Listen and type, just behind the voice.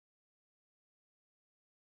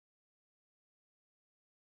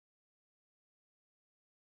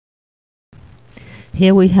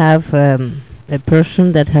Here we have a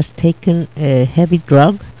person that has taken a heavy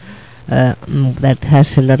drug that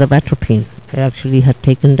has a lot of atropine. Actually had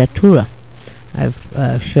taken datura.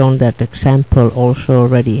 I've shown that example also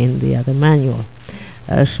already in the other manual.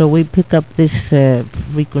 So we pick up this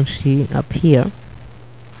frequency up here.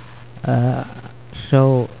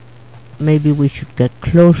 So maybe we should get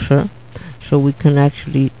closer so we can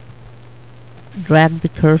actually drag the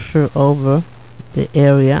cursor over the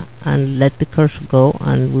area and let the cursor go,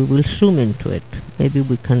 and we will zoom into it. Maybe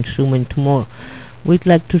we can zoom into more. We'd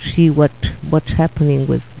like to see what's happening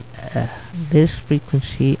with this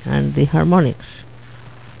frequency and the harmonics.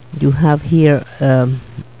 You have here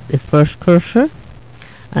the first cursor,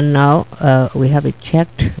 and now we have it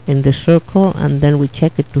checked in the circle, and then we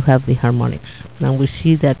check it to have the harmonics. Now we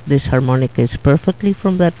see that this harmonic is perfectly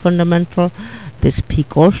from that fundamental. This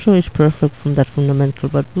peak also is perfect from that fundamental,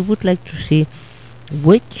 but we would like to see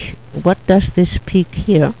what does this peak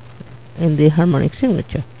here in the harmonic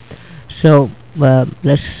signature. So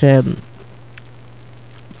let's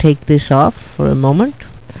take this off for a moment,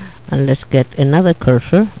 and let's get another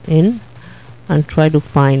cursor in and try to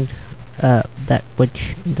find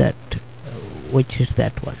which is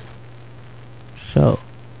that one. So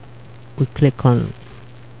we click on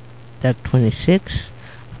that 26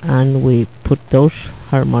 and we put those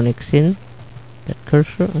harmonics in, that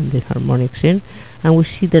cursor and the harmonics in, and we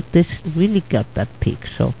see that this really got that peak.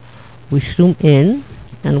 So we zoom in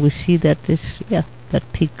and we see that that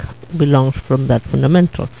peak belongs from that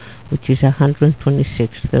fundamental, which is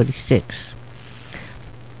 126.36.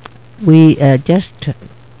 We just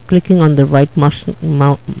clicking on the right mouse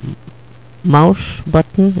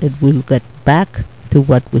button, it will get back to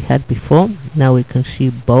what we had before. Now we can see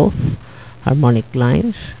both harmonic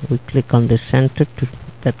lines. We click on the center to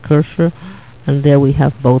that cursor, and there we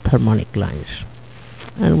have both harmonic lines,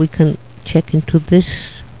 and we can check into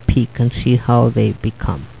this peak and see how they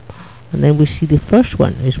become. And then we see the first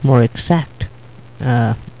one is more exact.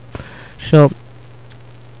 So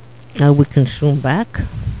now we can zoom back,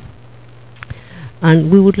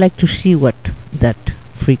 and we would like to see what that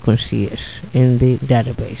frequency is in the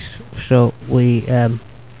database. So we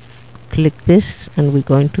click this and we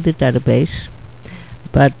go into the database,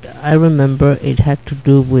 but I remember it had to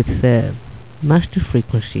do with master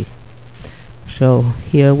frequency. So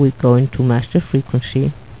here we go into master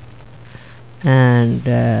frequency, and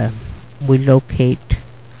we locate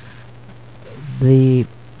the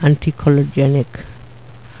anticholinergic,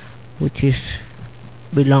 which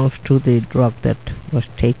belongs to the drug that was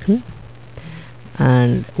taken,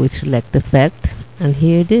 and we select effect, and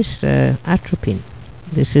here it is, atropine.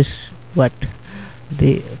 This is what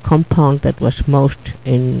the compound that was most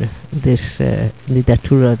in this the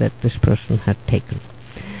datura that this person had taken.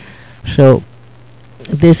 So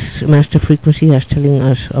this master frequency is telling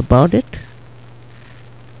us about it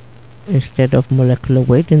instead of molecular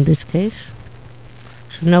weight in this case.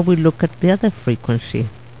 So now we look at the other frequency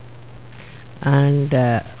and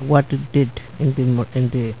what it did in the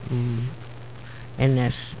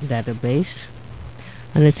NS database,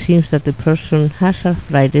 and it seems that the person has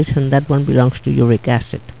arthritis, and that one belongs to uric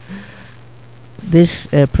acid. This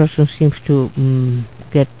person seems to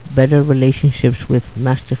get better relationships with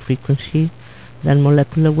master frequency than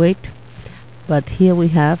molecular weight, but here we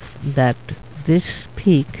have that this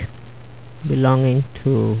peak belonging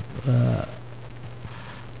to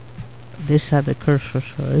this other cursor,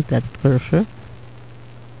 that cursor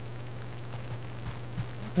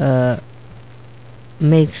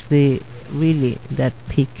makes that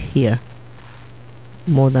peak here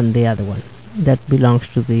more than the other one. That belongs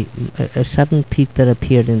to the a sudden peak that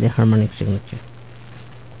appeared in the harmonic signature.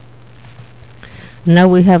 Now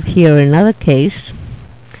we have here another case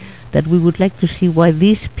that we would like to see why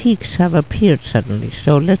these peaks have appeared suddenly.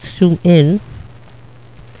 So let's zoom in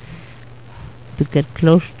to get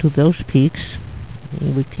close to those peaks.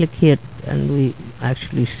 And we click here and we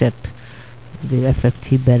actually set the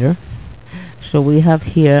FFT better. So we have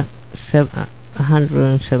here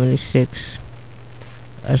 176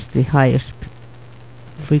 as the highest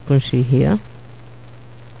frequency here,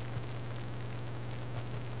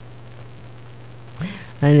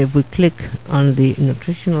 and if we click on the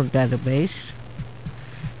nutritional database,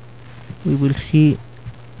 we will see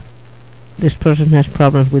this person has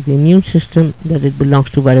problems with the immune system, that it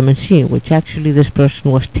belongs to vitamin C, which actually this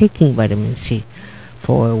person was taking vitamin C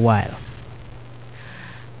for a while.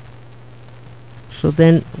 So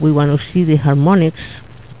then we want to see the harmonics,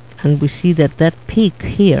 and we see that that peak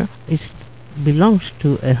here belongs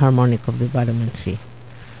to a harmonic of the vitamin C.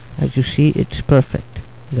 As you see, it's perfect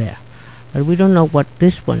there, but we don't know what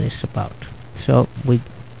this one is about. So we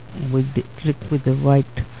we click with the right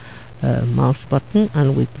mouse button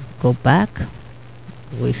and we go back.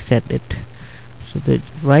 We set it so that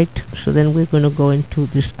right. So then we're going to go into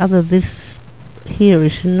this other. This here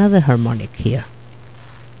is another harmonic here.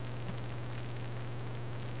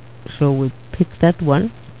 So we pick that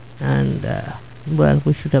one, and well,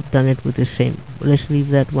 we should have done it with the same. Let's leave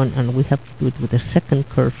that one, and we have to do it with a second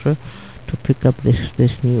cursor to pick up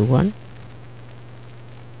this new one.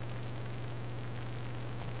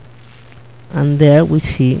 And there we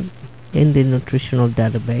see in the nutritional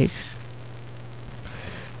database,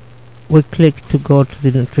 we click to go to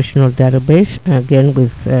the nutritional database, again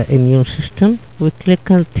with immune system. We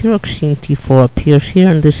click on thyroxine T4 appears here,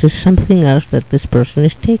 and this is something else that this person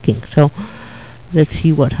is taking. So let's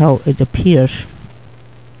see how it appears,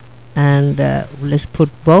 and let's put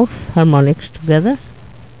both harmonics together,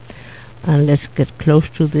 and let's get close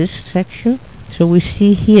to this section. So we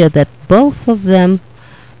see here that both of them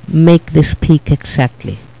make this peak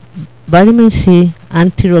exactly. Vitamin C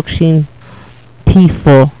and thyroxine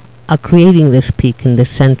T4 are creating this peak in the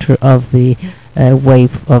center of the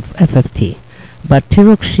wave of FFT, but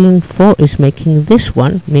thyroxine 4 is making this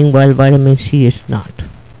one, meanwhile vitamin C is not.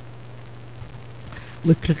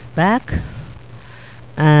 We click back,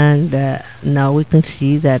 and now we can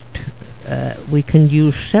see that we can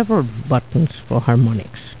use several buttons for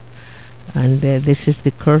harmonics, and this is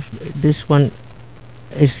the cursor. This one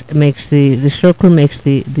makes the circle makes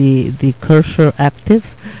the cursor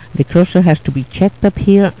active. The cursor has to be checked up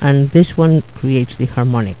here, and this one creates the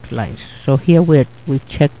harmonic lines. So here we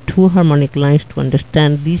check two harmonic lines to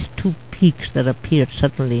understand these two peaks that appeared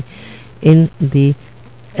suddenly in the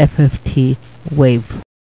FFT wave.